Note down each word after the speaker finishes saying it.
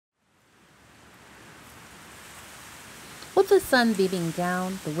With the sun beaming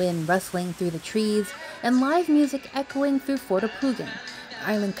down, the wind rustling through the trees, and live music echoing through Fort Apugan, the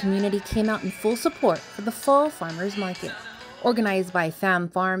island community came out in full support for the Fall Farmers Market. Organized by Fam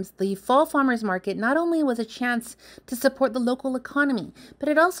Farms, the Fall Farmers Market not only was a chance to support the local economy, but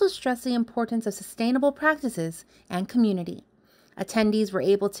it also stressed the importance of sustainable practices and community. Attendees were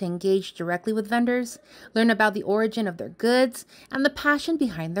able to engage directly with vendors, learn about the origin of their goods, and the passion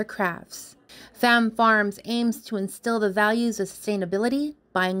behind their crafts. Fam Farms aims to instill the values of sustainability,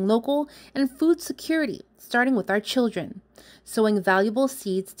 buying local, and food security, starting with our children, sowing valuable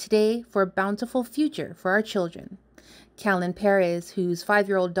seeds today for a bountiful future for our children. Callan Perez, whose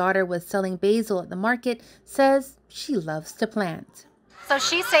 5-year-old daughter was selling basil at the market, says she loves to plant. So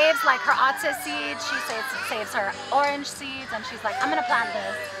she saves like her oxus seeds, she saves her orange seeds, and she's like, I'm gonna plant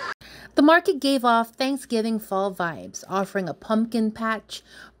this. The market gave off Thanksgiving fall vibes, offering a pumpkin patch,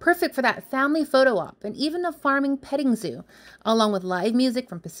 perfect for that family photo op, and even a farming petting zoo. Along with live music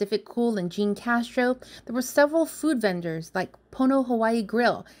from Pacific Cool and Gene Castro, there were several food vendors like Pono Hawaii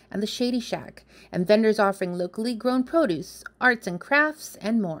Grill and the Shady Shack, and vendors offering locally grown produce, arts and crafts,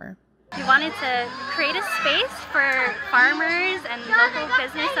 and more. We wanted to create a space for farmers and local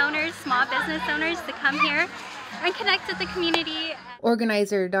business owners, small business owners to come here and connect with the community.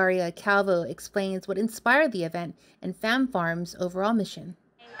 Organizer Daria Calvo explains what inspired the event and Fam Farms' overall mission.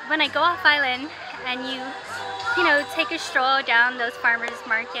 When I go off island and you take a stroll down those farmers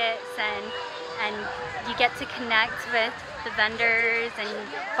markets and you get to connect with the vendors and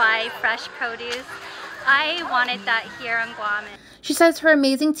buy fresh produce, I wanted that here on Guam. She says her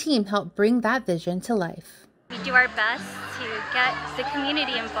amazing team helped bring that vision to life. We do our best to get the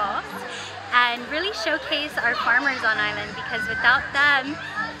community involved and really showcase our farmers on island, because without them,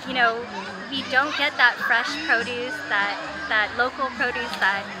 we don't get that fresh produce, that local produce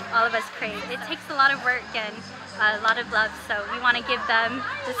that all of us crave. It takes a lot of work and a lot of love, so we want to give them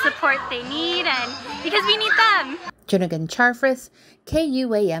the support they need, and because we need them. Junagan Charfris,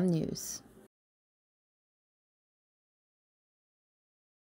 KUAM News.